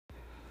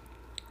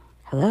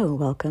Hello,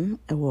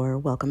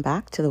 welcome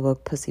back to the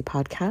Woke Pussy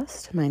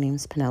Podcast. My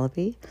name's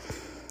Penelope.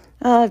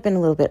 I've been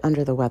a little bit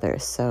under the weather,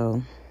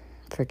 so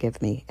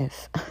forgive me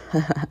if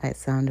I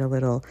sound a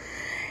little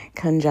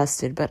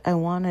congested, but I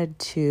wanted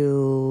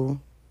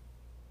to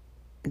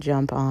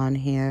jump on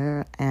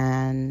here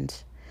and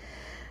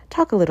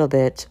talk a little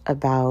bit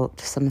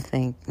about some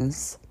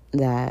things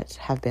that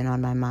have been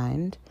on my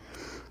mind.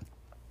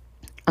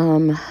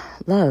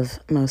 Love,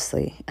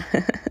 mostly.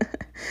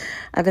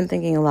 I've been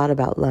thinking a lot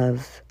about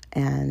love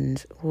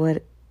and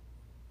what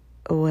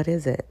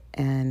is it,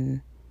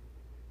 and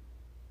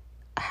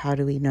how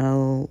do we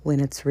know when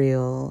it's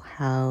real?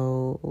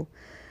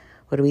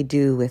 What do we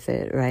do with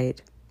it, right?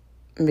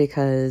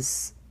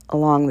 Because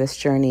along this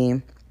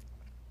journey,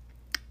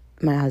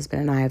 my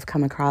husband and I have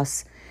come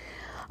across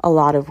a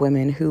lot of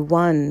women who,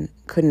 one,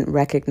 couldn't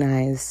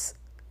recognize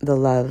the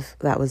love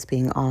that was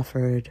being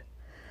offered,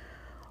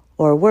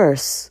 or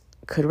worse,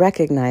 could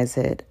recognize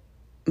it,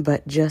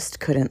 but just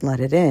couldn't let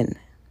it in.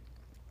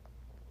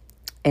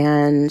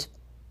 And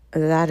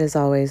that is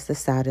always the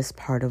saddest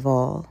part of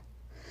all.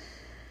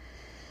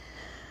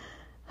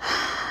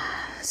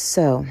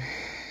 So,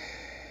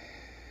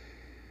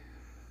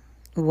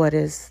 what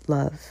is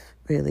love,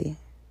 really?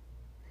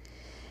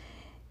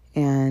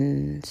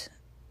 And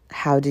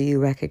how do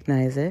you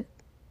recognize it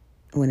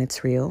when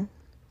it's real?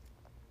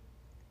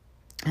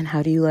 And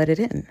how do you let it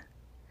in?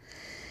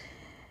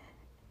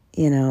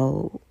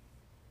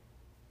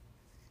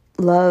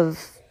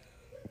 Love,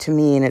 to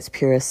me, in its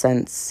purest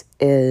sense,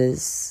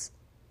 is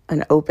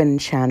an open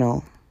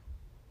channel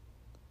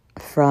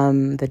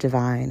from the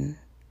divine,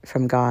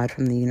 from God,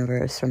 from the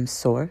universe, from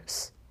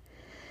source,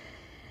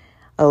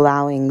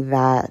 allowing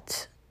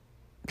that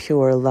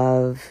pure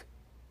love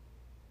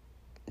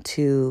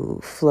to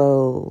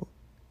flow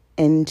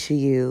into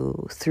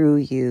you, through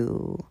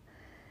you,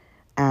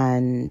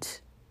 and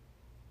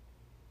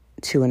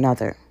to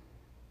another.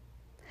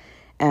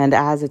 And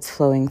as it's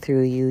flowing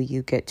through you,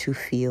 you get to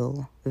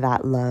feel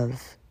that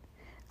love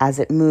as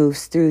it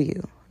moves through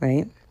you,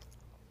 right?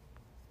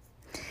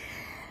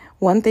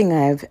 One thing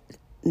I've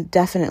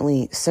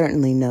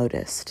certainly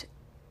noticed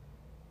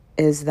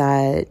is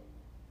that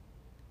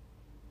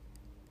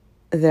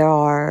there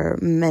are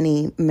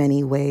many,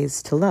 many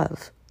ways to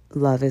love.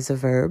 Love is a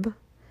verb.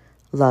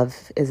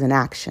 Love is an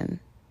action.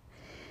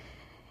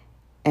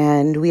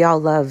 And we all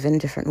love in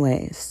different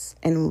ways.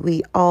 And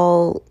we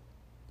all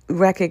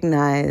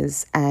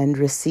recognize and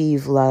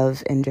receive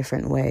love in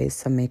different ways.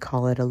 Some may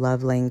call it a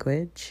love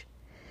language.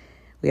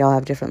 We all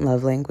have different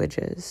love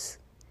languages.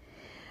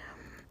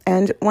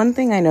 And one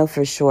thing I know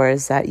for sure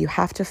is that you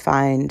have to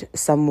find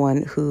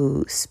someone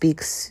who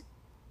speaks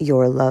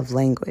your love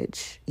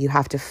language. You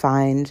have to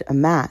find a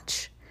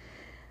match,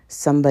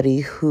 somebody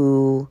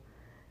who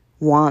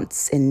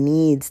wants and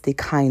needs the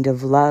kind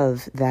of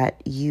love that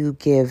you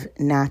give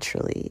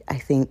naturally. I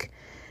think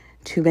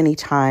too many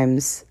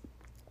times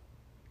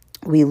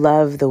we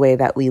love the way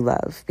that we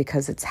love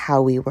because it's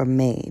how we were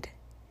made.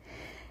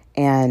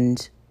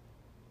 And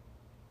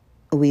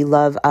we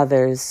love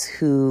others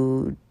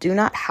who do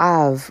not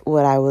have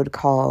what I would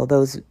call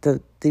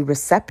the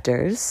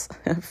receptors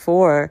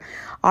for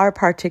our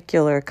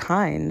particular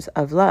kind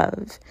of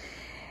love.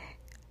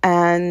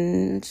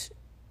 And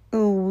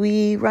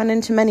we run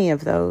into many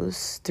of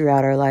those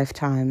throughout our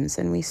lifetimes,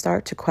 and we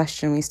start to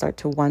question, we start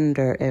to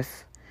wonder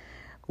if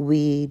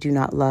we do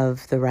not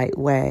love the right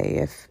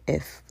way,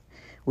 if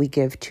we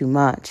give too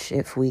much,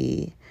 if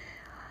we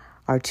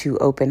are too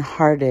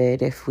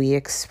open-hearted, if we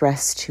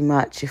express too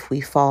much, if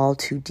we fall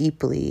too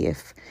deeply,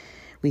 if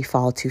we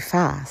fall too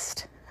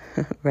fast,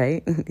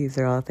 right? These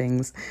are all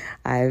things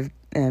I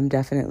am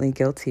definitely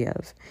guilty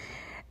of.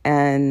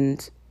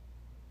 And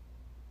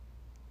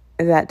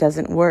that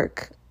doesn't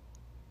work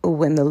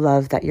when the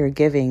love that you're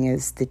giving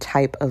is the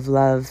type of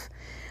love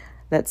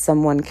that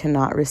someone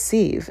cannot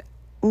receive.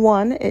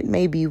 One, it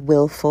may be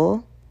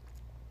willful.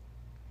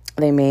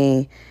 They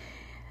may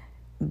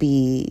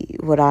be,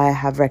 what I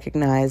have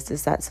recognized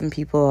is that some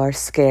people are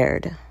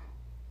scared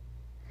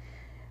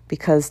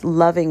because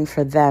loving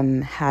for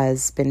them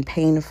has been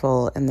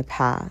painful in the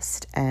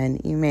past.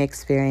 And you may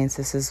experience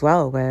this as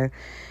well, where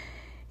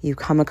you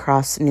come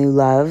across new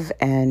love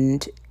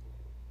and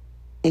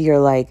you're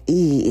like,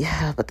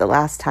 but the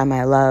last time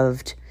I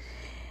let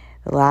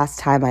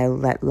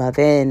love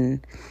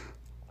in,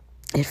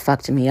 it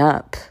fucked me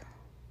up,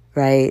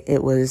 right?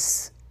 It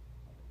was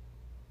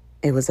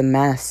a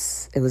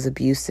mess. It was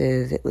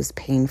abusive. It was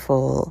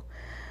painful.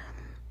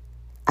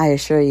 I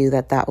assure you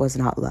that was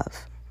not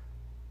love.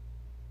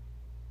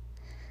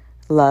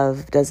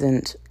 Love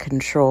doesn't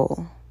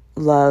control.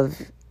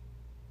 Love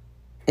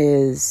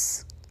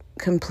is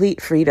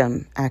complete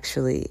freedom,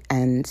 actually,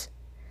 and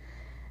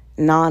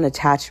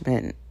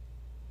non-attachment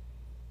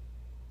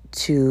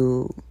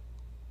to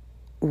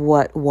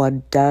what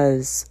one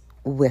does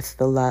with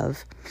the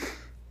love.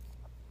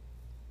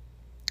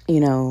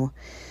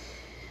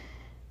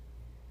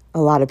 A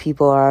lot of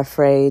people are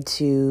afraid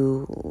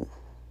to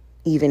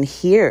even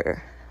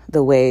hear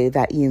the way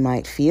that you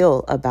might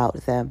feel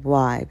about them.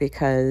 Why?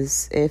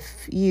 Because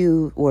if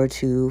you were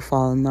to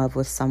fall in love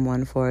with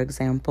someone, for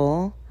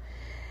example,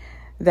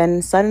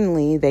 then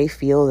suddenly they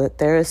feel that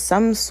there is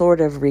some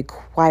sort of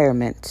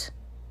requirement,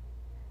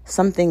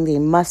 something they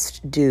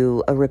must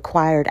do, a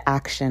required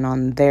action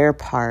on their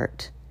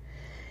part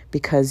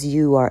because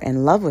you are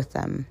in love with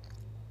them.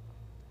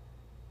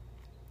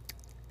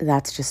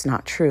 That's just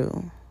not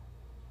true.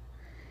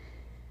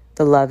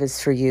 The love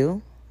is for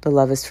you. The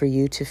love is for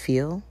you to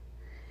feel.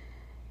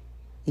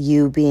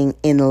 You being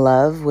in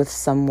love with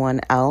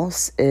someone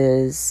else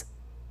is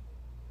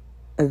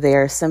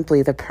there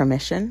simply the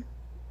permission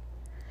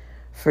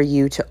for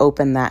you to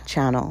open that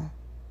channel,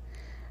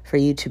 for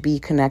you to be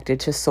connected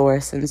to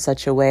Source in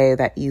such a way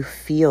that you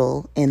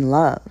feel in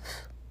love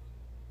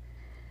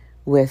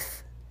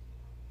with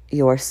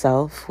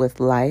yourself, with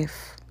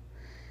life,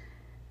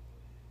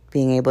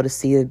 being able to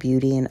see the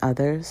beauty in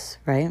others,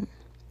 right?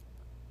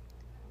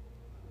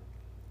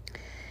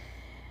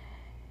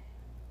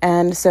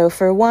 And so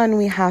for one,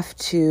 we have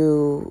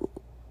to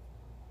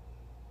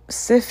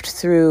sift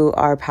through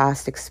our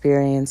past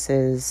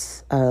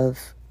experiences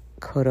of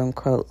quote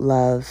unquote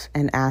love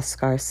and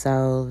ask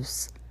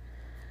ourselves,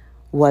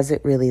 was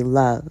it really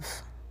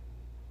love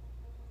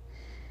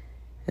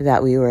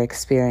that we were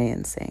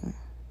experiencing?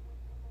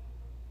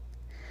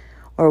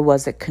 Or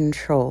was it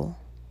control?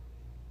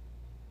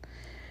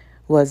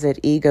 Was it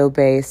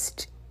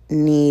ego-based,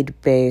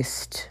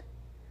 need-based,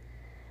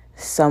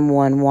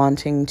 someone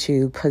wanting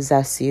to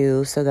possess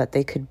you so that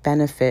they could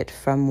benefit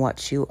from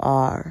what you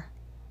are,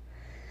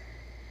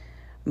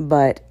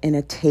 but in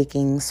a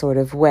taking sort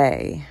of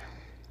way?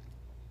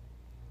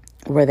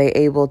 Were they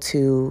able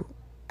to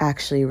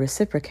actually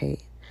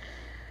reciprocate?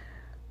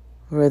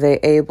 Were they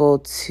able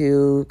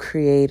to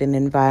create an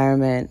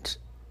environment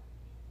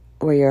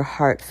where your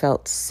heart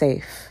felt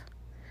safe,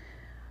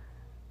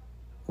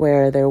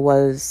 where there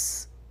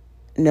was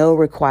no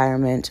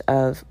requirement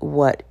of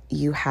what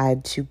you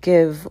had to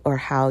give or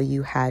how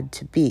you had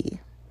to be?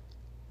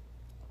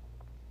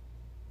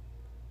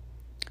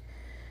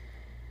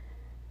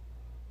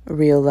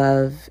 Real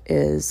love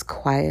is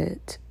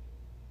quiet.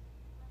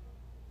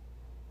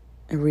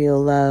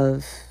 Real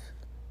love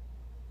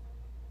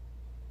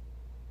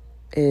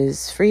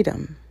is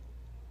freedom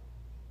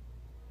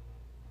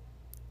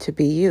to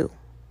be you,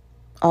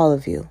 all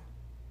of you,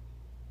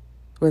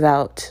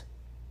 without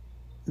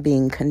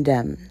being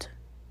condemned,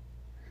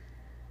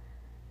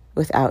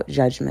 without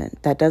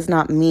judgment. That does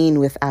not mean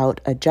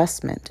without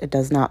adjustment. It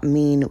does not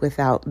mean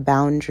without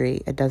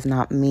boundary. It does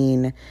not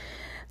mean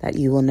that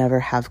you will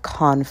never have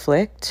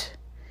conflict.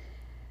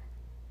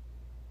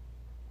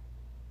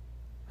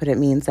 But it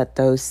means that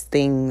those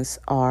things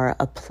are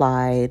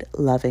applied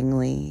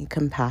lovingly,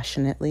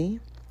 compassionately.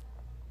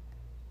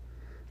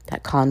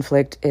 That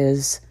conflict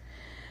is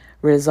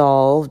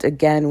resolved,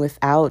 again,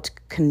 without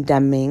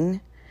condemning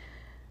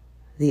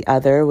the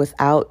other,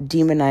 without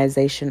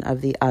demonization of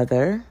the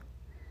other,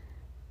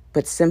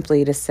 but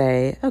simply to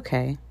say,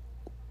 okay,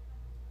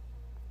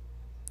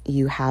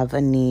 you have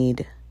a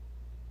need,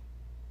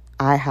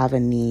 I have a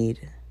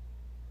need.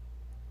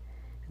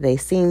 They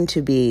seem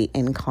to be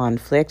in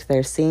conflict.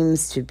 There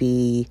seems to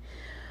be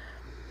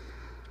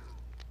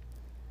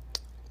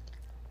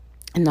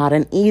not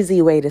an easy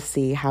way to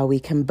see how we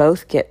can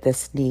both get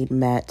this need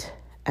met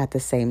at the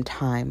same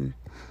time.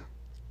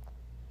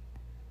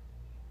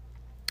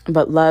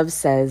 But love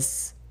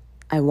says,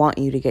 I want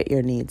you to get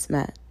your needs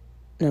met,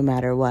 no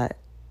matter what,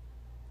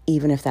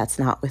 even if that's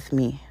not with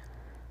me.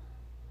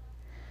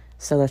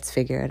 So let's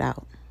figure it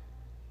out.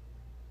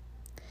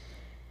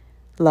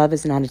 Love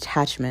is not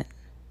attachment.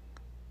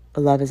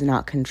 Love is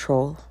not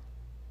control.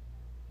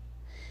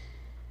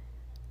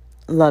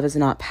 Love is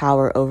not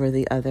power over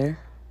the other.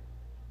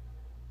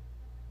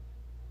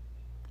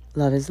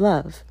 Love is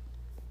love.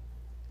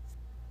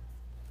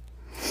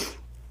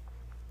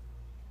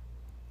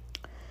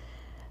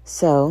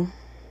 So,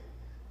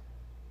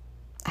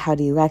 how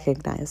do you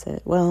recognize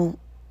it? Well,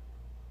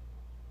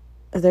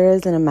 there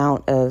is an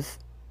amount of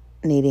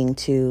needing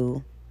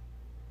to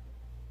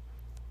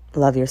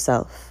love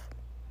yourself.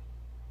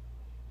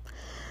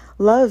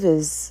 Love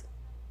is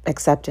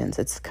acceptance,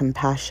 it's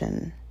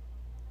compassion.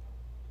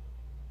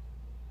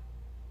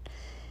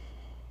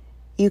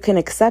 You can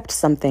accept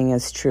something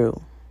as true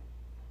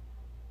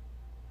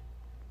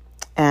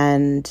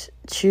and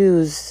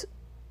choose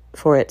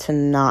for it to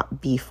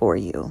not be for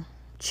you.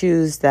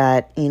 Choose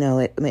that,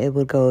 it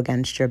would go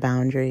against your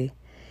boundary.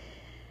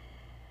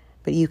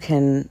 But you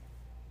can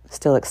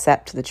still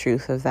accept the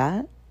truth of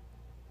that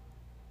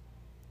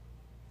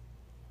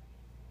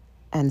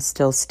and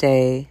still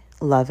stay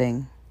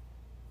loving.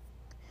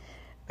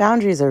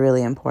 Boundaries are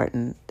really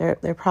important.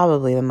 They're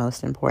probably the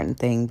most important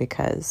thing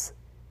because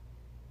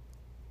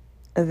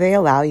they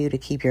allow you to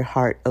keep your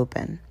heart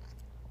open.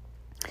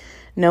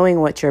 Knowing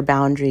what your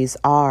boundaries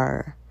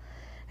are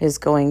is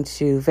going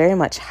to very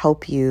much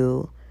help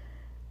you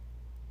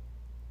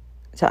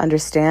to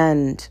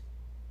understand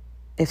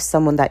if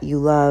someone that you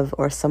love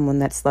or someone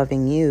that's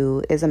loving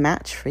you is a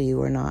match for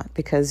you or not,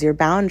 because your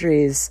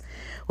boundaries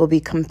will be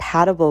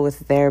compatible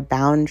with their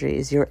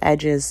boundaries. Your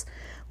edges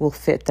will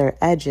fit their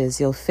edges.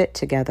 You'll fit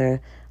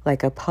together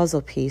like a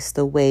puzzle piece.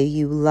 The way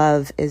you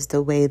love is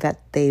the way that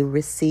they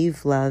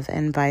receive love,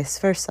 and vice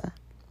versa.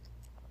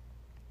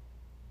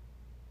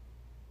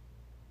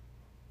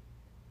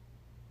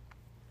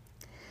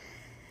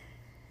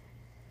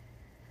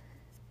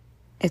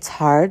 It's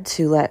hard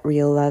to let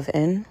real love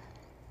in.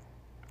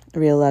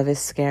 Real love is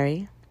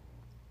scary.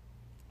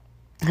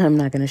 I'm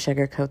not going to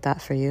sugarcoat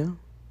that for you.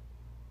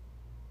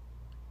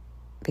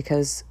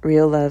 Because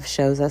real love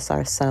shows us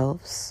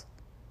ourselves.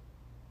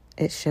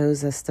 It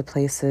shows us the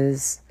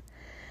places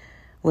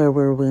where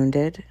we're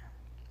wounded.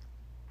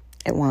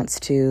 It wants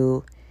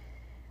to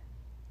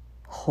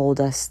hold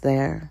us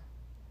there,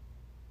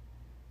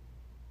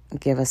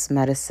 give us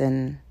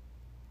medicine,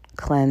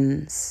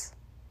 cleanse,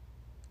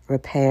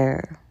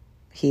 repair,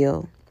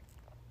 heal.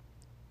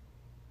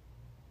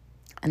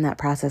 And that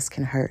process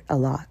can hurt a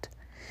lot.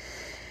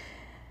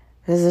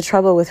 Because the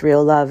trouble with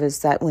real love is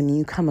that when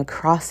you come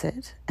across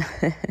it,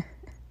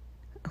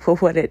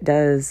 what it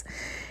does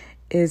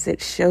is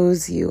it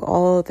shows you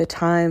all the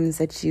times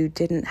that you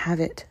didn't have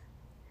it.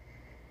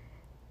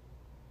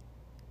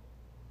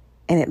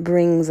 And it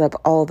brings up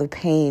all the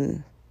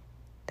pain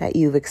that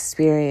you've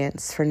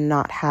experienced for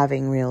not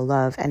having real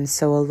love. And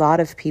so a lot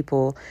of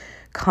people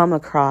come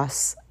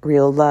across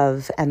real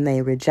love and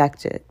they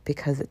reject it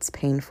because it's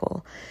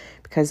painful,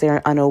 because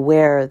they're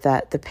unaware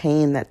that the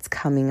pain that's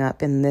coming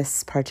up in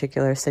this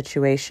particular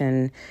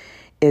situation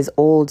is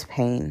old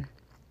pain.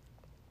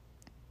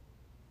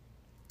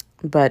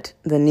 But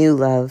the new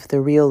love,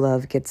 the real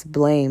love, gets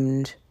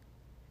blamed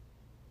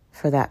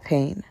for that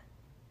pain.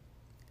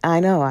 I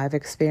know, I've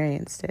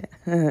experienced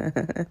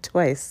it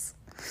twice.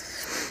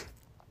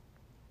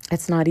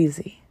 It's not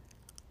easy.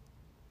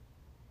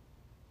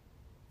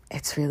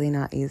 It's really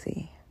not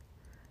easy.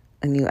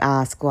 And you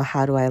ask, well,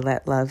 how do I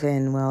let love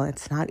in? Well,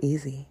 it's not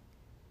easy.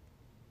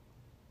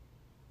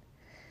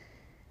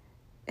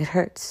 It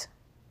hurts.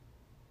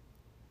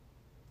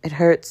 It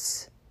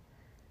hurts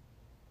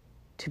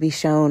to be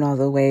shown all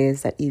the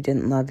ways that you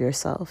didn't love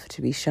yourself,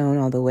 to be shown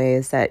all the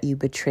ways that you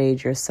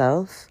betrayed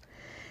yourself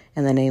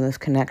in the name of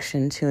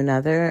connection to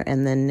another,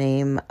 in the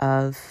name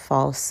of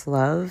false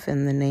love,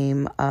 in the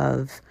name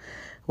of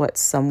what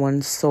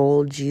someone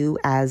sold you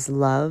as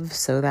love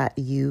so that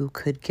you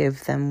could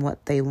give them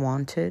what they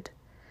wanted.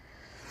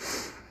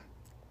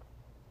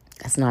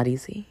 It's not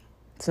easy.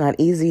 It's not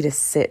easy to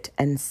sit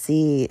and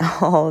see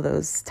all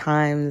those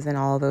times and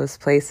all those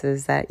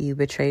places that you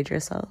betrayed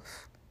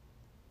yourself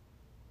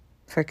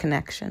for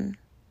connection,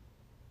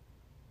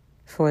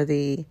 for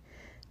the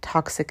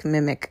toxic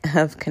mimic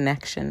of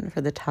connection,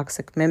 for the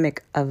toxic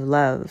mimic of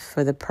love,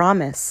 for the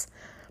promise,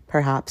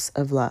 perhaps,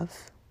 of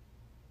love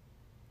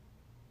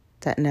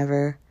that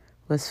never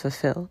was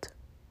fulfilled.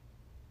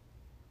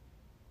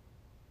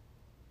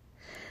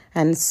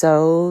 And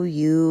so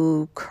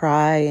you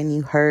cry and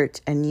you hurt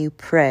and you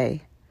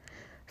pray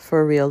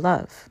for real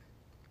love.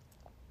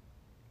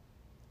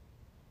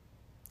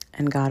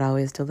 And God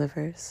always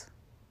delivers.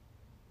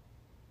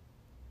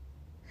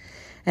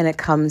 And it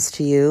comes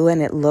to you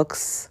and it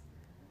looks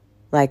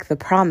like the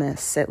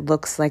promise. It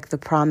looks like the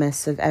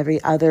promise of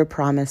every other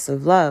promise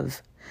of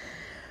love.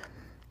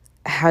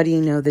 How do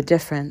you know the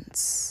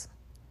difference?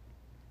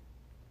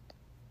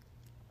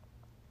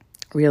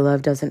 Real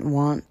love doesn't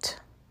want.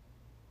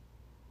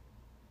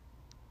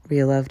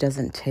 Real love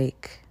doesn't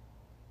take.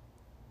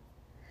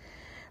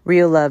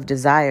 Real love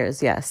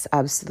desires, yes,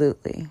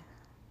 absolutely.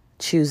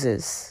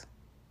 Chooses,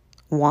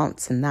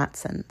 wants in that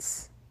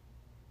sense.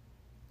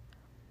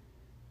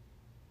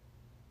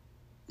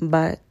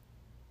 But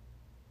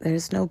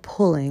there's no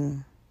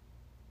pulling.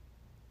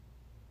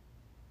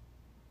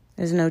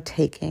 There's no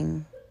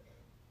taking.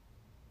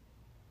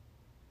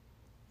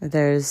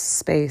 There's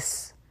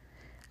space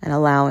and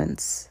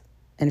allowance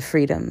and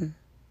freedom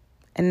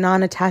and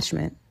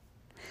non-attachment,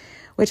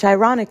 which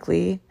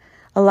ironically,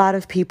 a lot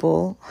of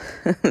people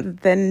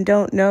then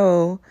don't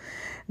know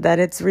that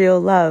it's real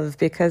love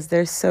because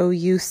they're so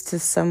used to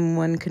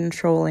someone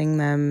controlling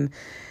them,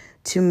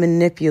 to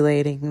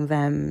manipulating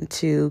them,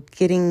 to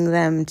getting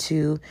them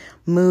to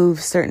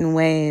move certain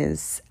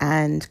ways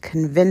and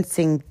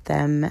convincing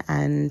them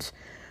and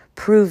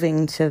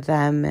proving to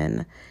them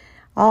and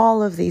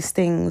all of these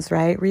things,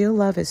 right? Real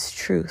love is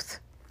truth.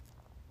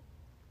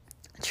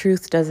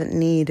 Truth doesn't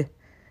need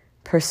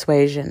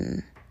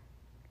persuasion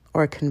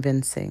or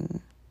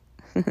convincing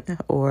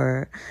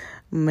or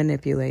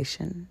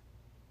manipulation.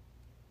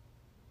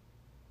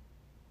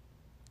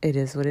 It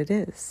is what it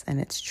is, and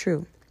it's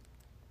true.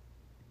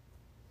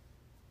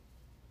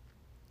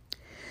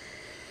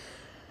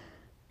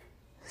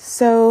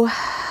 So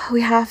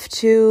we have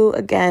to,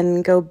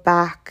 again, go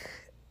back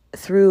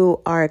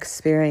through our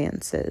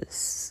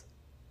experiences,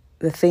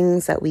 the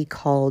things that we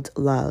called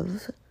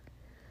love,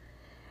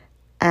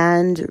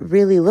 and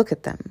really look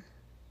at them.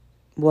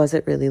 Was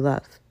it really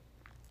love?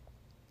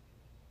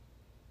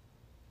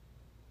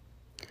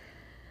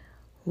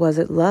 Was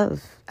it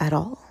love at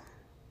all?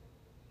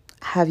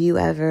 Have you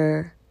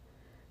ever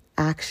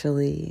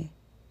actually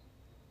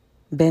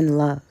been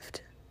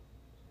loved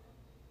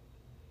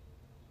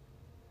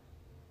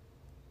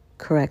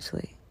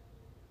correctly?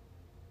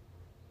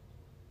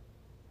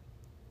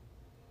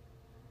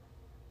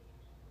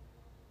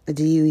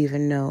 Do you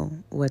even know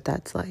what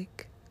that's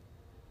like?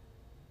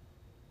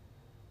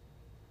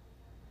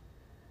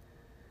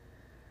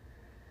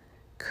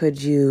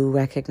 Could you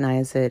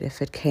recognize it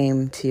if it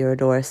came to your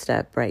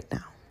doorstep right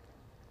now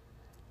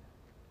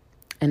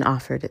and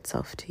offered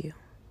itself to you?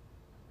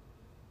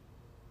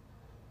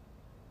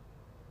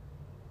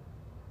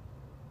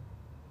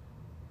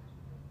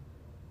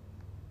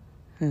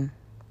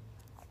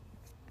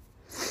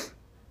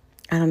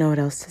 I don't know what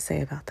else to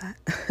say about that.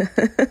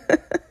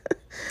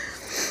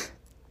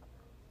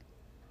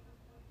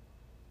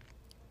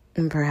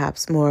 And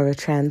perhaps more of a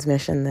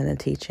transmission than a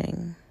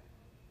teaching.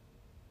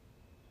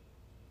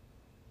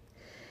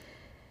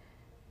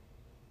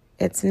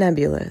 It's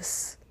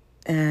nebulous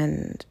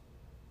and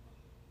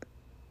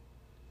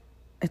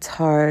it's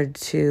hard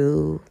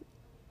to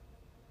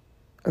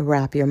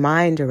wrap your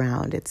mind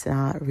around. It's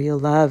not real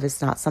love.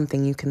 It's not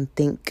something you can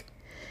think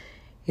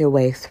your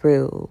way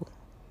through.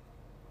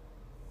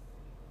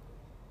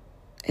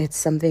 It's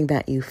something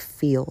that you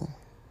feel.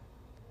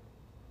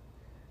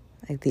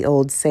 Like the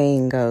old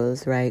saying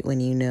goes, right? When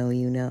you know,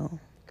 you know.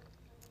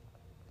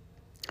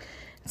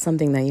 It's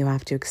something that you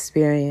have to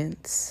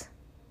experience.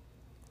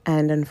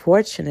 And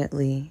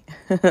unfortunately,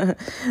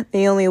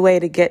 the only way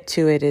to get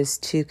to it is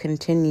to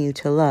continue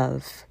to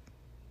love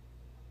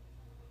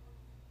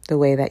the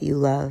way that you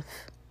love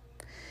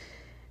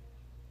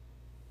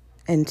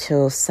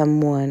until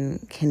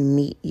someone can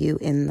meet you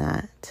in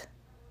that.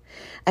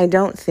 I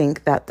don't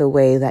think that the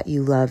way that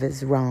you love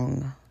is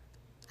wrong.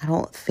 I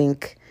don't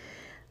think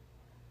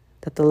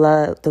that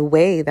the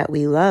way that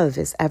we love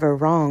is ever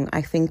wrong.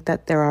 I think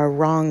that there are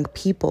wrong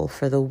people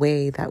for the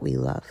way that we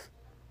love.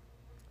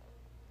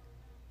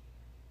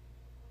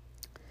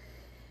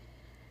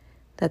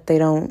 That they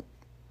don't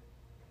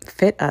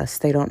fit us,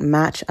 they don't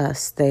match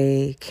us,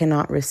 they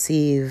cannot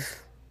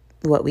receive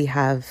what we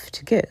have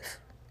to give.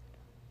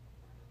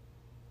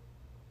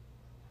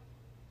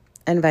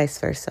 And vice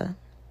versa.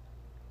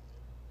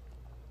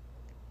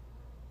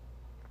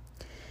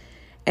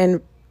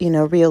 And,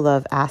 real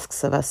love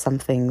asks of us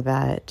something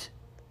that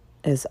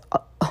is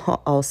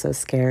also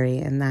scary,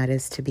 and that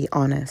is to be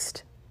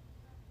honest.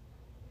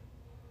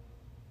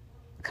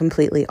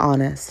 Completely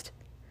honest,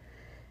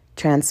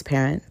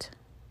 transparent,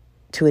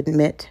 to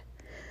admit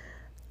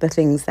the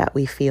things that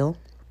we feel,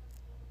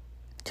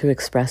 to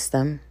express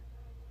them,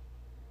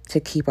 to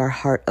keep our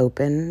heart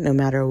open no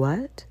matter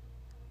what.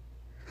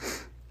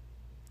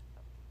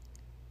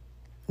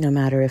 No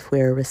matter if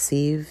we're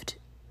received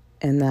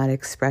in that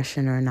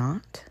expression or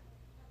not.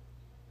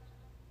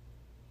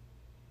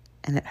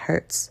 And it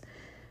hurts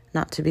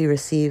not to be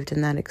received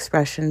in that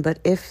expression. But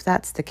if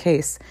that's the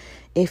case,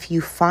 if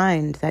you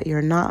find that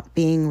you're not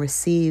being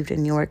received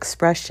in your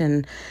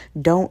expression,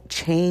 don't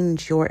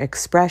change your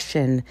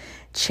expression.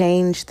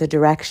 Change the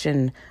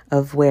direction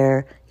of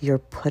where you're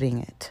putting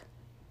it.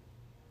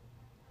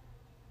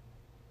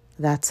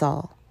 That's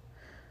all.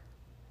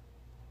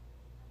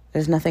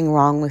 There's nothing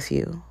wrong with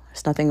you.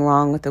 There's nothing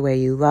wrong with the way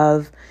you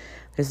love.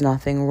 There's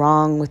nothing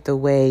wrong with the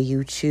way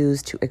you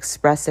choose to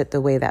express it, the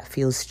way that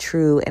feels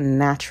true and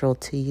natural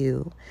to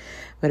you.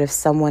 But if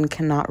someone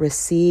cannot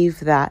receive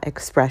that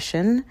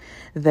expression,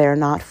 they're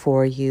not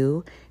for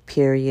you,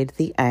 period,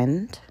 the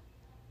end.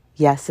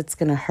 Yes, it's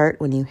going to hurt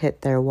when you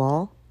hit their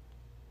wall.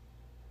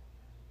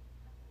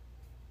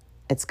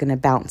 It's going to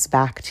bounce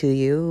back to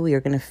you. You're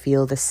going to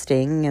feel the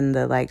sting and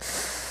the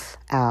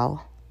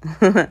ow,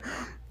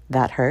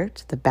 that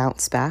hurt, the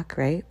bounce back,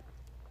 right?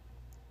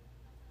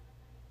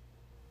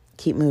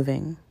 Keep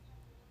moving.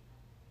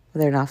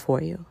 They're not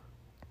for you.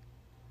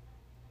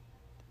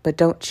 But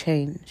don't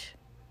change.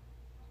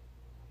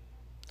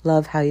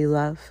 Love how you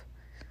love.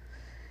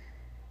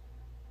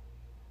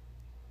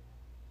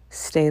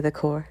 Stay the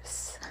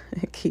course.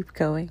 Keep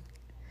going.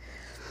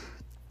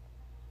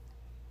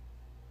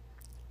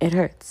 It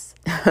hurts.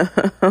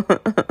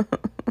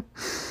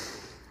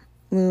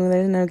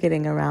 There's no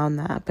getting around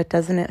that. But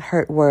doesn't it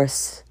hurt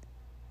worse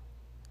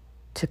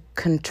to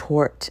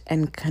contort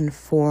and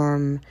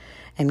conform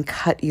and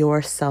cut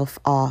yourself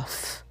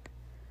off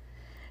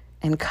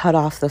and cut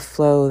off the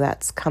flow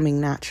that's coming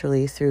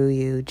naturally through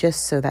you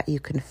just so that you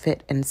can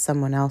fit in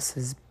someone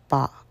else's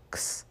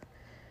box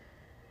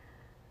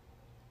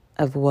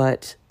of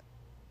what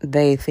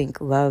they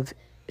think love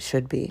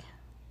should be?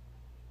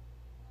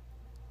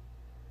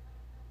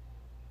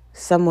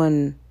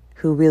 Someone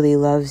who really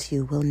loves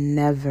you will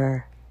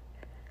never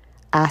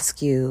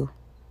ask you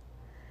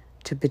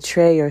to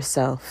betray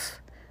yourself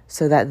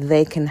so that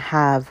they can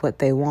have what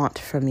they want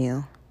from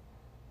you.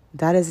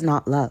 That is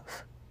not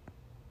love.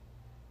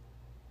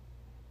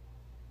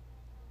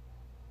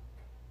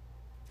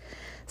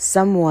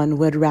 Someone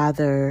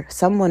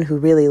who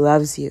really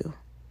loves you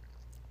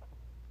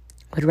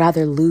would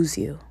rather lose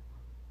you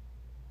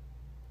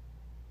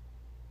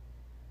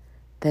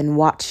than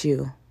watch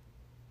you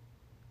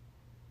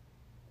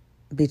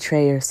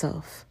betray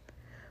yourself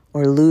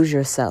or lose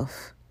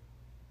yourself.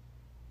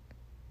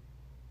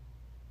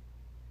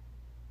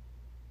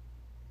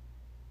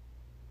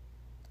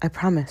 I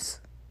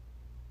promise.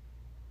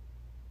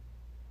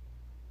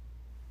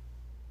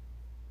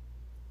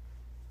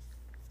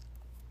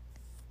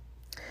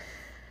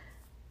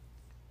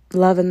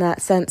 Love in that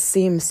sense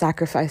seems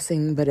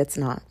sacrificing, but it's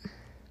not.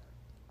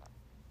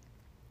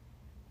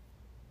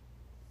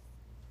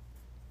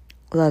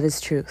 Love is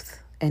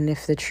truth. And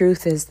if the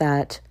truth is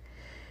that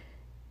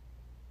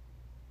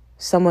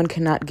someone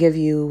cannot give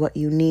you what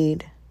you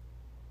need,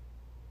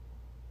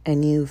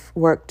 and you've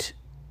worked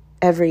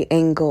every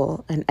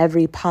angle and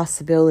every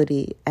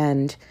possibility,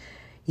 and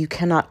you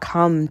cannot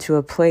come to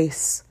a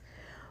place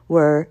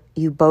where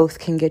you both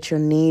can get your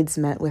needs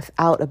met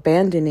without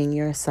abandoning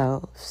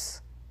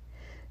yourselves,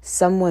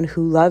 someone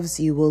who loves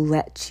you will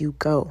let you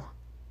go.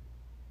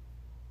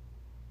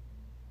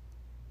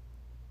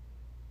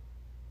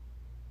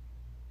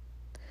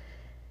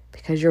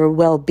 Because your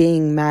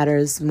well-being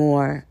matters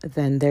more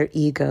than their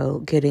ego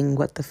getting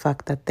what the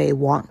fuck that they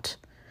want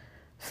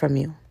from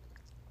you.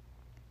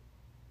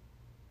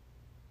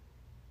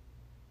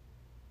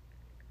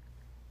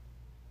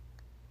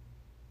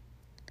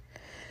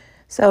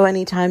 So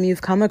anytime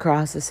you've come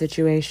across a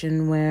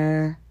situation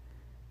where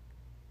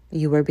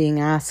you were being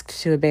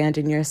asked to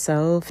abandon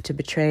yourself, to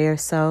betray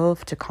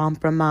yourself, to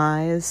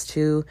compromise,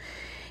 to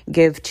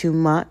give too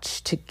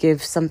much, to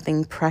give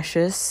something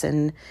precious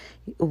and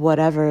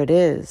whatever it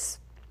is,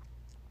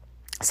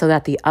 so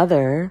that the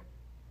other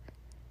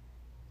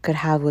could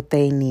have what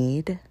they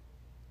need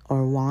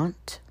or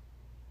want,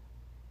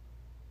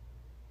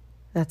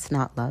 that's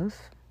not love,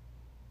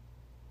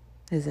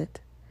 is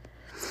it?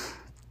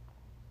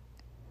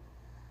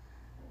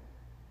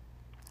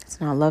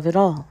 It's not love at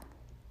all.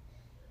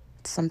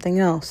 It's something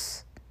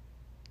else.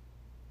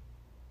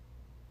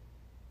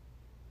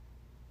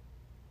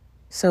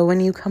 So when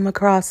you come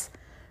across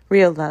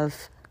real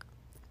love,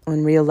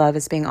 when real love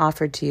is being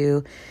offered to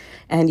you,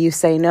 and you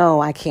say,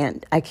 no, I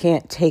can't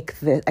take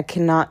this, I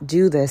cannot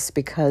do this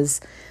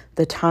because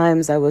the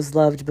times I was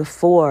loved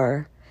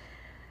before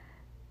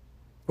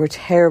were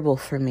terrible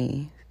for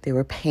me. They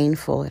were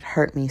painful. It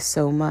hurt me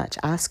so much.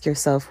 Ask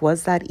yourself,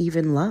 was that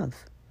even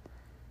love?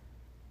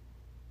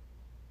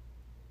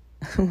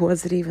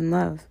 Was it even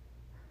love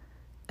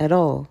at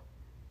all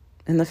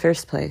in the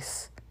first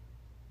place?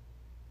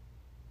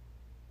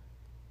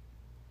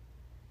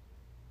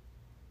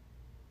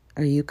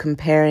 Are you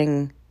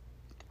comparing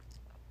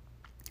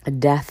a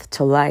death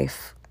to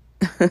life?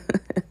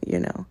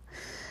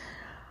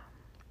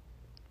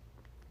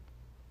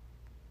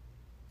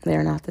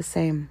 They're not the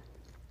same.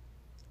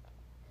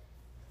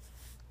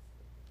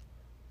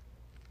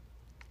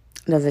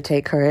 Does it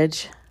take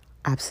courage?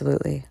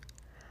 Absolutely.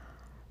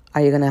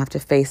 Are you going to have to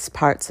face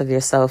parts of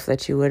yourself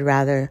that you would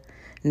rather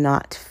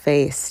not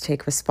face?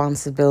 Take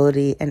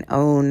responsibility and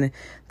own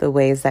the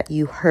ways that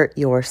you hurt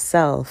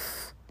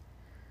yourself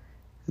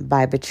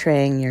by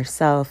betraying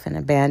yourself and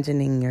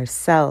abandoning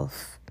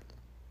yourself.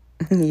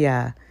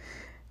 Yeah.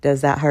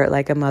 Does that hurt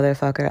like a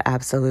motherfucker?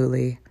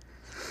 Absolutely.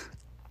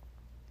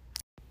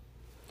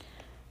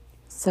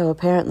 So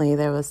apparently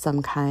there was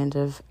some kind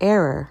of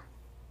error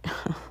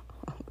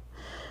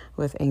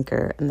with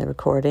Anchor in the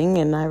recording,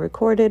 and I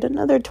recorded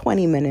another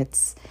 20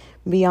 minutes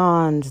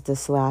beyond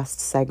this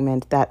last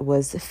segment that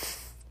was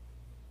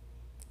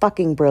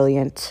fucking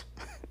brilliant.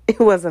 It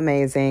was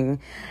amazing,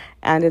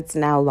 and it's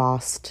now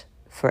lost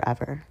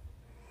forever.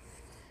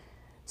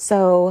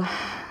 So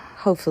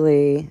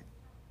hopefully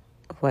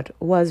what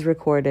was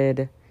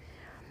recorded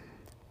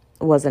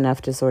was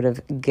enough to sort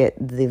of get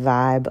the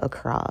vibe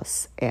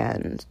across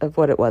and of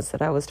what it was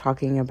that I was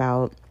talking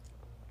about.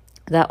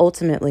 That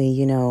ultimately,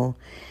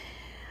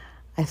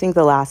 I think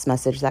the last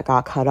message that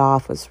got cut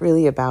off was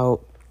really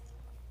about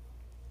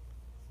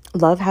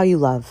love how you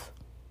love.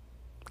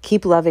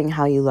 Keep loving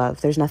how you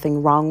love. There's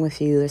nothing wrong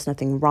with you. There's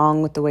nothing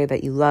wrong with the way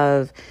that you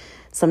love.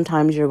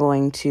 Sometimes you're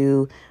going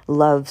to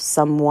love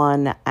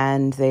someone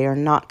and they are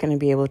not going to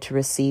be able to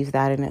receive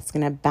that, and it's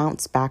going to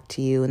bounce back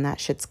to you, and that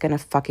shit's going to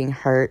fucking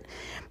hurt.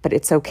 But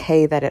it's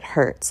okay that it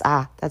hurts.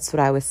 That's what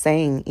I was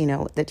saying,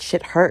 that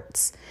shit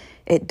hurts.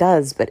 It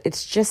does, but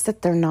it's just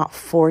that they're not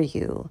for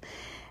you.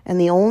 And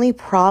the only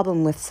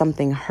problem with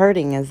something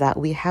hurting is that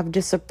we have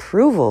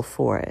disapproval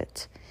for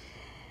it.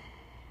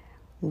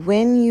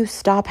 When you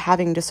stop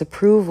having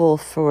disapproval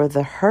for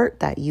the hurt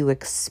that you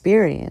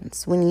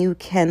experience, when you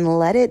can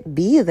let it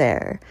be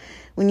there,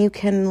 when you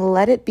can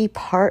let it be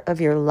part of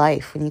your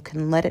life, when you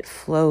can let it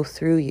flow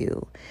through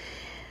you,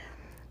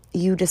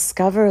 you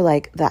discover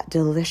like that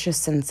delicious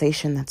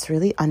sensation that's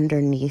really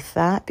underneath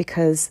that,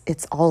 because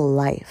it's all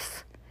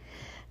life.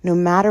 No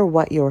matter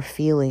what you're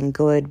feeling,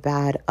 good,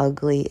 bad,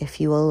 ugly, if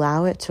you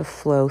allow it to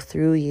flow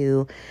through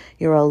you,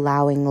 you're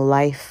allowing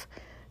life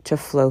to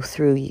flow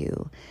through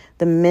you.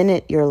 The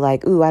minute you're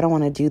like, ooh, I don't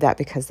want to do that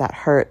because that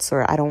hurts,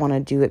 or I don't want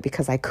to do it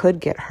because I could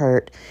get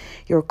hurt,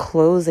 you're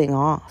closing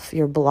off,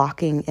 you're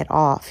blocking it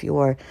off,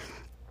 you're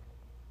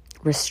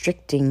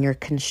restricting, you're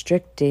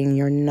constricting,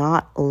 you're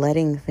not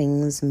letting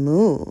things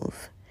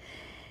move.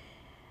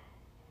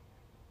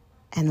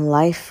 And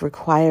life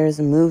requires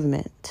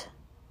movement.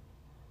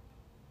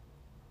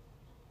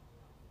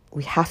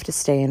 We have to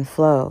stay in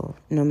flow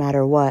no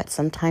matter what.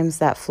 Sometimes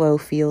that flow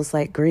feels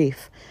like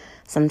grief.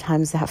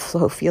 Sometimes that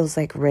flow feels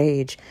like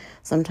rage.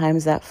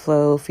 Sometimes that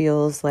flow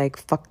feels like,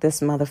 fuck this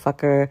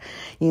motherfucker,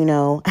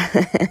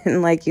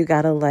 and like you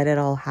gotta let it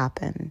all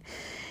happen.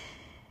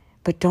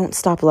 But don't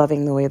stop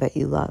loving the way that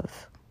you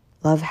love.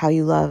 Love how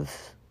you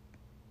love.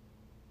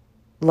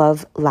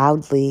 Love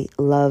loudly.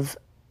 Love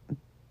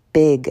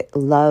big.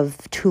 Love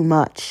too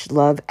much.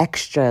 Love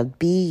extra.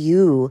 Be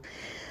you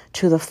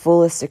to the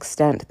fullest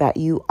extent that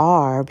you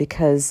are,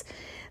 because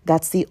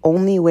that's the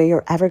only way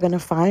you're ever going to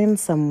find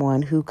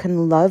someone who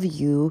can love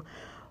you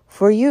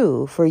for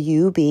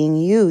you being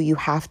you. You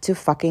have to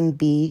fucking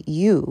be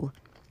you.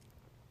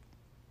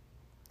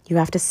 You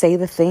have to say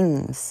the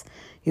things.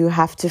 You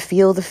have to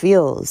feel the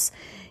feels.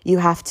 You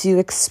have to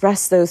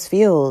express those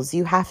feels.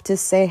 You have to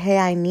say, hey,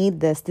 I need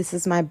this. This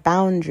is my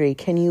boundary.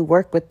 Can you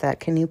work with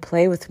that? Can you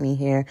play with me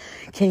here?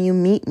 Can you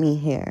meet me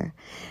here?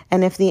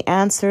 And if the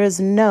answer is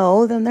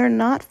no, then they're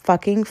not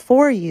fucking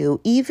for you.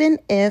 Even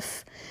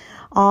if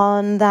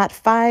on that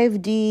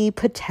 5D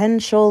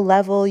potential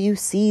level, you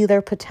see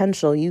their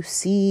potential, you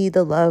see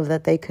the love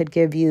that they could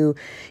give you,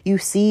 you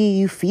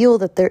feel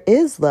that there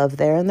is love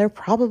there, and there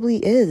probably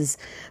is,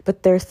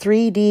 but their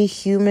 3D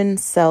human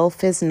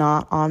self is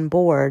not on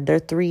board. Their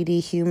 3D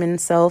human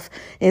self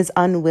is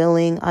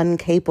unwilling,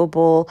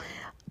 incapable,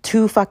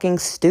 too fucking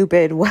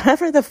stupid,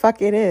 whatever the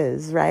fuck it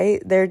is,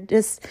 right?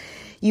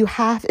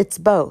 It's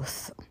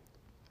both.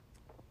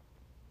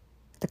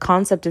 The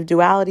concept of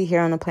duality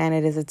here on the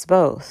planet is it's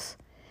both.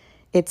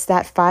 It's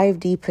that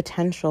 5D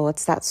potential.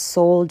 It's that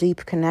soul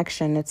deep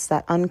connection. It's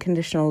that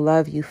unconditional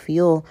love you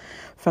feel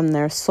from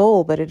their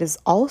soul. But it is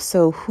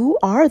also, who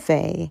are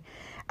they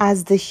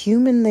as the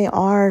human they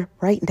are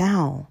right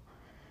now?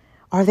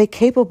 Are they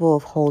capable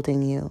of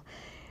holding you?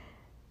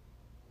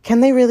 Can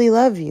they really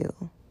love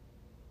you?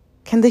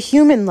 Can the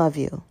human love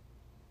you?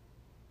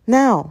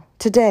 Now,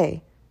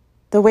 today,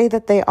 the way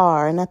that they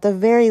are, and at the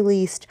very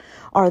least,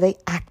 are they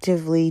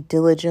actively,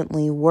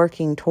 diligently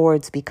working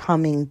towards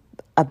becoming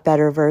a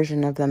better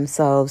version of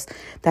themselves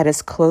that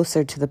is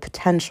closer to the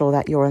potential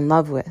that you're in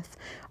love with?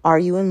 Are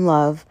you in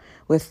love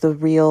with the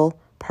real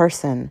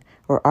person,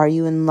 or are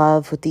you in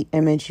love with the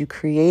image you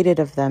created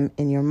of them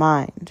in your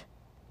mind?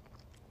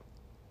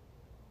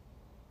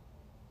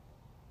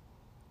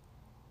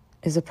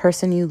 Is a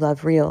person you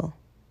love real?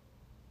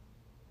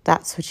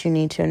 That's what you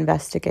need to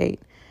investigate.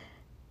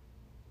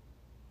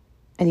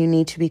 And you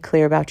need to be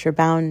clear about your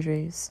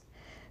boundaries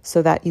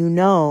so that you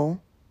know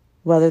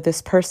whether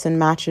this person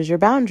matches your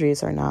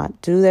boundaries or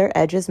not. Do their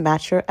edges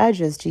match your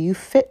edges? Do you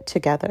fit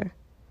together?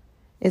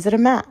 Is it a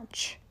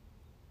match?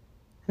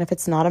 And if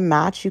it's not a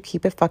match, you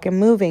keep it fucking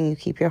moving. You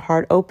keep your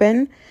heart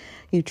open.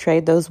 You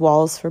trade those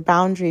walls for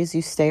boundaries.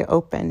 You stay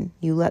open.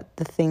 You let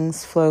the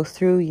things flow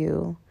through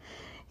you.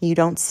 You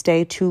don't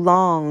stay too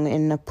long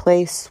in a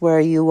place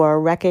where you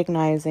are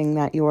recognizing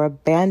that you are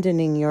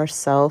abandoning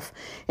yourself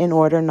in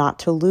order not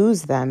to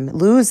lose them.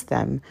 Lose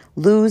them.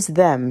 Lose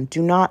them.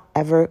 Do not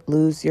ever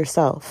lose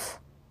yourself.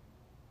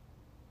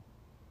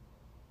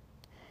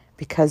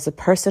 Because the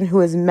person who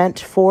is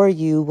meant for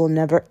you will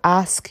never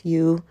ask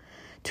you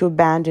to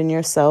abandon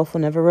yourself,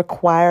 will never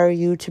require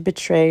you to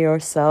betray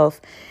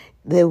yourself.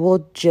 They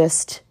will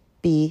just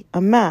be a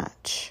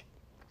match.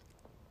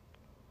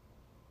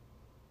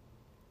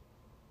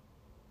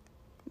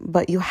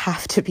 But you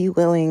have to be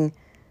willing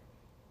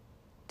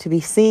to be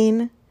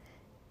seen.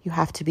 You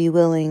have to be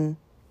willing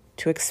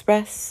to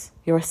express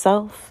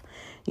yourself.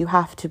 You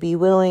have to be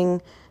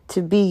willing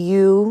to be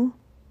you.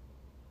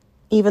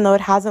 Even though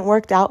it hasn't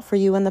worked out for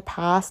you in the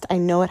past, I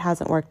know it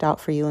hasn't worked out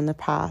for you in the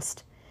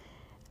past.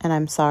 And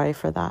I'm sorry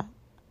for that.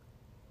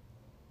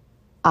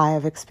 I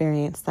have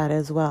experienced that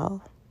as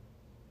well.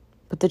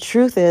 But the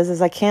truth is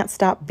I can't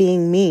stop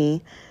being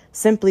me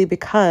simply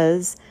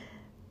because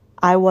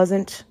I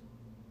wasn't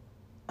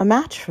a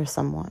match for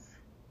someone.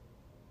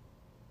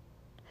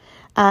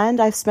 And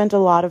I've spent a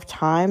lot of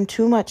time,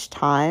 too much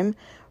time,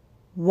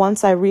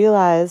 once I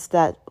realized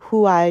that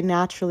who I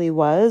naturally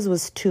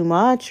was too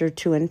much or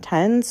too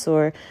intense,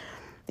 or,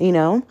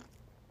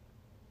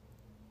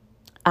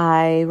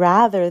 I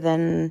rather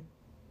than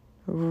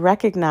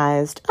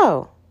recognized,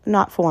 oh,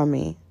 not for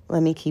me,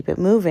 let me keep it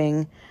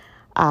moving,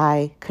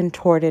 I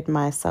contorted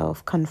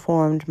myself,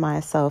 conformed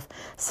myself,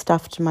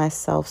 stuffed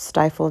myself,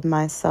 stifled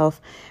myself,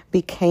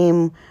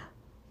 became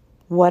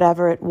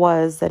whatever it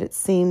was that it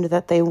seemed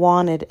that they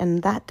wanted.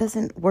 And that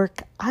doesn't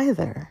work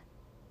either.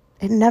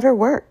 It never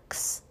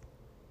works.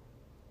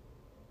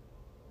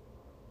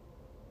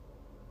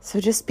 So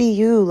just be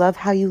you. Love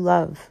how you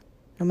love,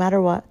 no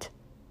matter what,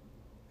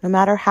 no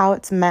matter how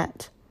it's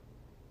met.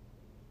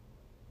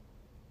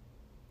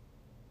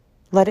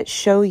 Let it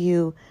show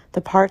you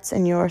the parts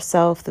in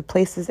yourself, the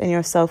places in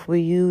yourself where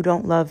you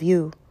don't love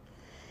you.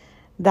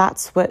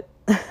 That's what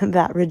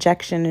that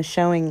rejection is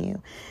showing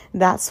you.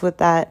 That's what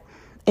that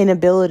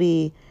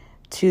inability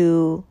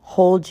to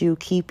hold you,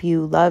 keep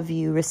you, love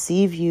you,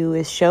 receive you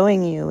is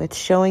showing you. It's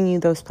showing you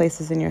those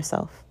places in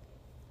yourself.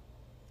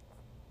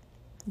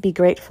 Be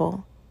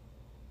grateful,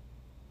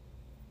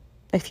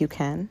 if you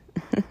can,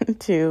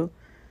 to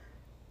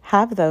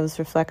have those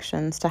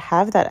reflections, to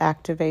have that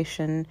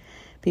activation.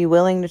 Be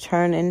willing to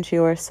turn into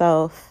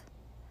yourself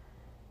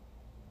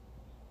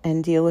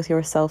and deal with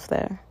yourself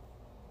there.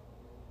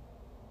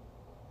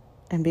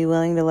 And be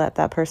willing to let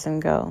that person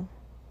go.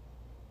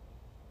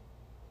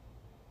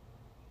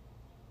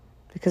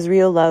 Because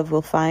real love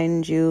will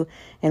find you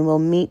and will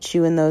meet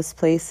you in those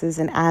places.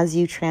 And as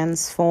you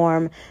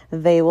transform,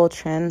 they will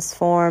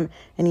transform.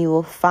 And you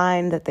will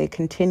find that they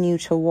continue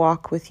to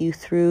walk with you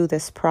through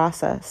this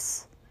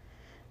process.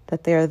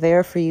 That they are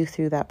there for you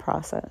through that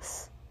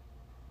process.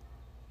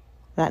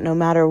 That no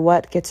matter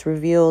what gets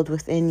revealed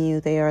within you,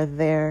 they are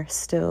there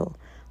still,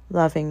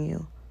 loving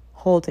you,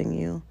 holding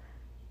you,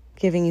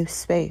 giving you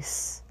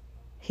space,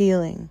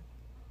 healing.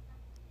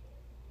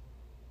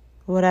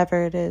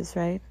 Whatever it is,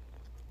 right?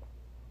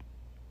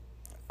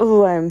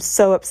 Oh, I'm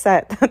so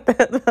upset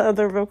that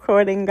the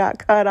recording got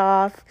cut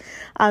off.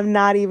 I'm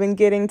not even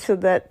getting to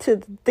the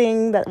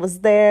thing that was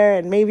there,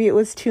 and maybe it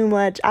was too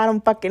much. I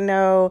don't fucking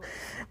know,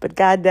 but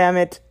God damn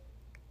it.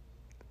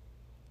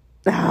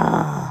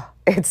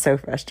 It's so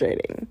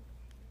frustrating.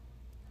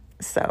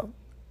 So,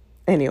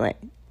 anyway.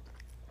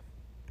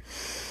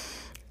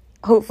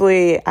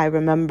 Hopefully I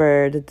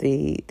remembered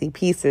the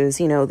pieces.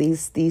 You know,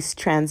 these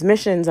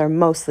transmissions are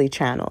mostly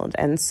channeled.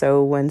 And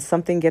so when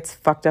something gets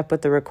fucked up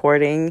with the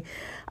recording,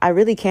 I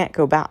really can't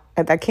go back.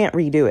 I can't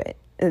redo it.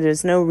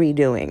 There's no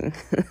redoing.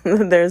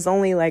 There's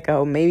only like,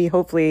 maybe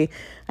hopefully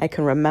I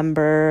can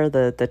remember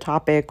the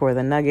topic or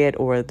the nugget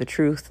or the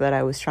truth that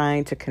I was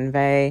trying to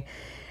convey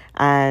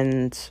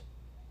and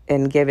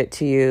give it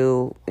to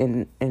you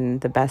in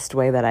the best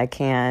way that I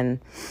can.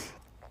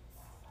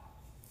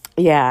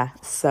 Yeah,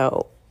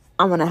 so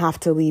I'm going to have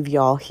to leave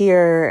y'all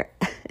here.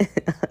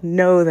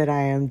 Know that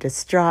I am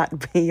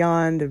distraught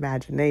beyond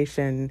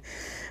imagination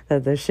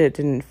that the shit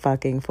didn't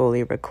fucking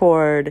fully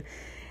record.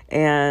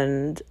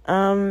 And,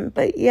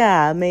 but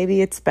yeah,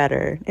 maybe it's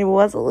better. It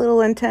was a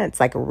little intense,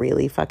 like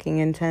really fucking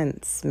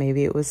intense.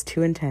 Maybe it was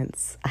too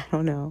intense. I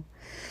don't know.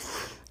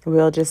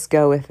 We'll just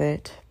go with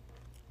it.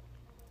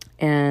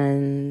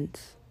 And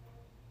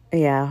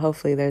yeah,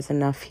 hopefully there's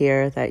enough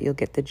here that you'll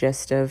get the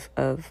gist of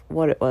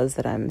what it was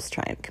that I'm just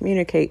trying to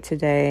communicate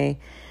today.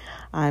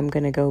 I'm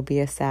going to go be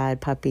a sad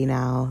puppy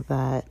now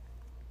that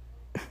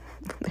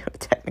there are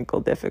technical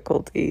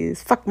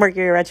difficulties. Fuck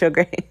Mercury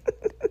retrograde.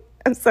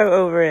 I'm so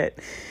over it.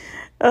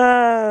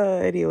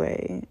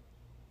 Anyway,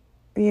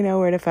 you know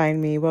where to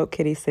find me.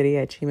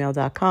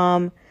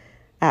 WokeKittyCity@gmail.com,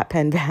 at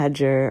Pen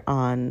Badger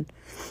on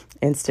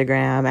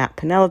Instagram, at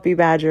Penelope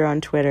Badger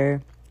on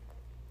Twitter.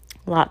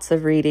 Lots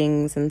of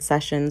readings and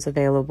sessions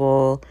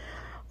available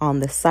on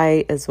the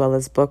site, as well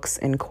as books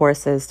and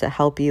courses to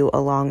help you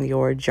along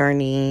your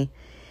journey.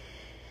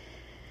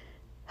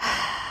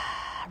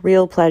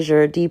 Real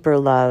pleasure, deeper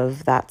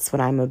love, that's what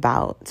I'm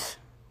about.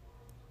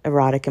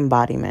 Erotic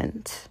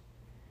embodiment,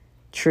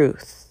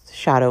 truth,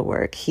 shadow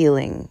work,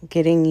 healing,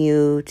 getting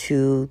you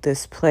to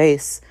this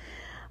place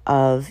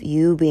of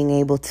you being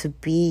able to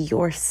be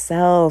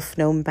yourself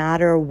no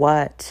matter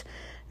what.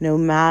 No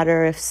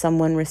matter if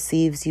someone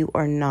receives you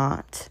or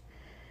not,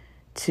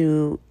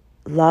 to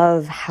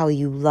love how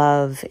you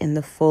love in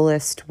the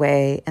fullest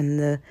way and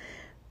the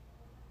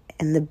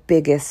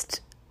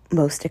biggest,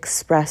 most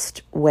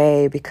expressed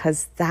way,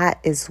 because that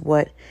is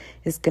what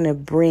is going to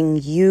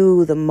bring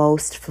you the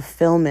most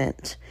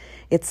fulfillment.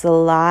 It's a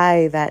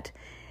lie that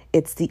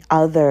it's the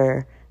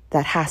other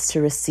that has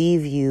to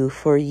receive you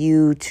for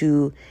you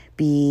to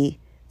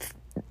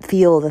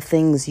feel the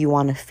things you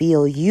want to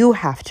feel. You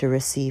have to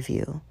receive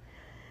you.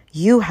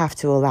 You have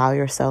to allow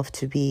yourself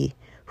to be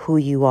who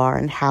you are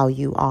and how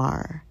you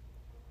are.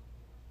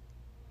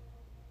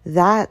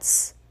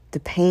 That's the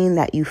pain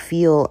that you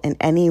feel in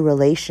any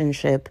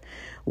relationship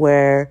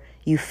where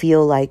you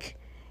feel like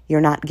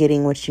you're not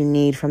getting what you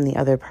need from the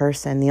other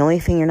person. The only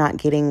thing you're not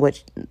getting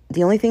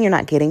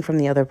from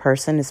the other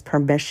person is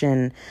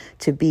permission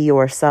to be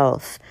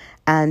yourself.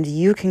 And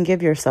you can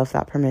give yourself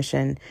that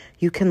permission.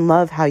 You can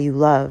love how you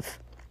love.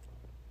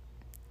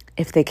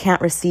 If they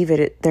can't receive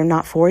it, they're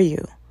not for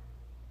you.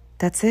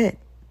 That's it.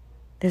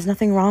 There's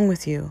nothing wrong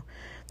with you.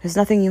 There's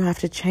nothing you have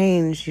to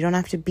change. You don't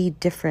have to be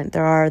different.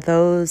 There are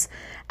those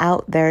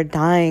out there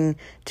dying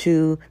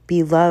to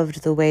be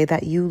loved the way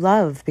that you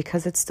love,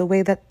 because it's the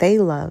way that they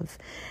love.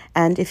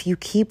 And if you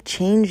keep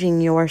changing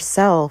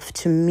yourself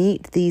to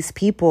meet these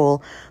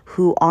people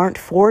who aren't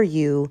for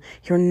you,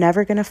 you're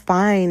never going to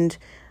find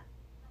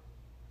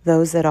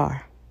those that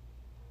are.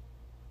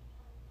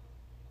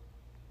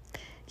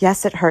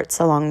 Yes, it hurts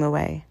along the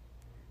way.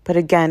 But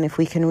again, if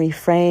we can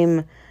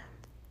reframe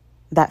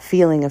that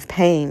feeling of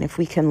pain, if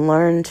we can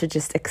learn to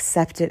just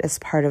accept it as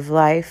part of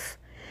life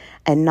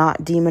and not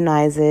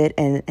demonize it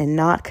and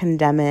not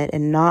condemn it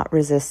and not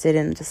resist it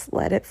and just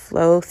let it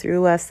flow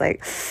through us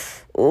like,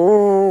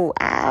 Ooh,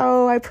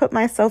 ow, I put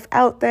myself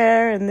out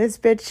there and this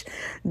bitch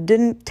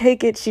didn't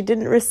take it. She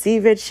didn't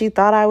receive it. She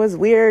thought I was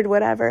weird,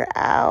 whatever.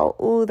 Ow,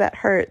 ooh, that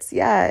hurts.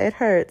 Yeah, it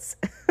hurts.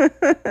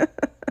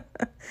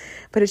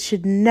 But it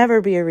should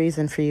never be a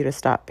reason for you to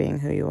stop being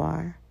who you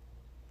are.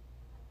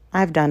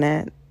 I've done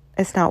it.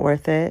 It's not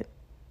worth it.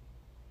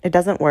 It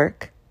doesn't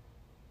work.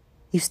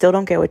 You still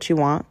don't get what you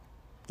want.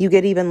 You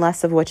get even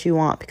less of what you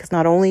want, because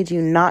not only do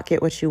you not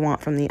get what you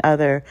want from the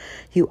other,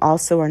 you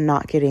also are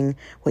not getting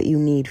what you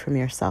need from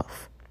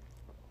yourself.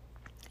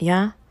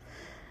 Yeah?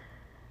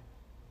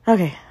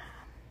 Okay.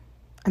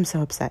 I'm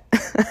so upset.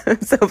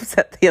 I'm so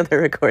upset the other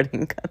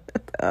recording.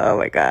 Oh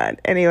my God.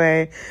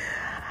 Anyway,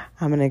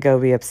 I'm going to go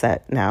be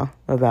upset now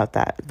about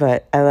that.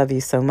 But I love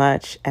you so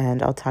much,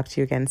 and I'll talk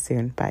to you again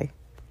soon. Bye.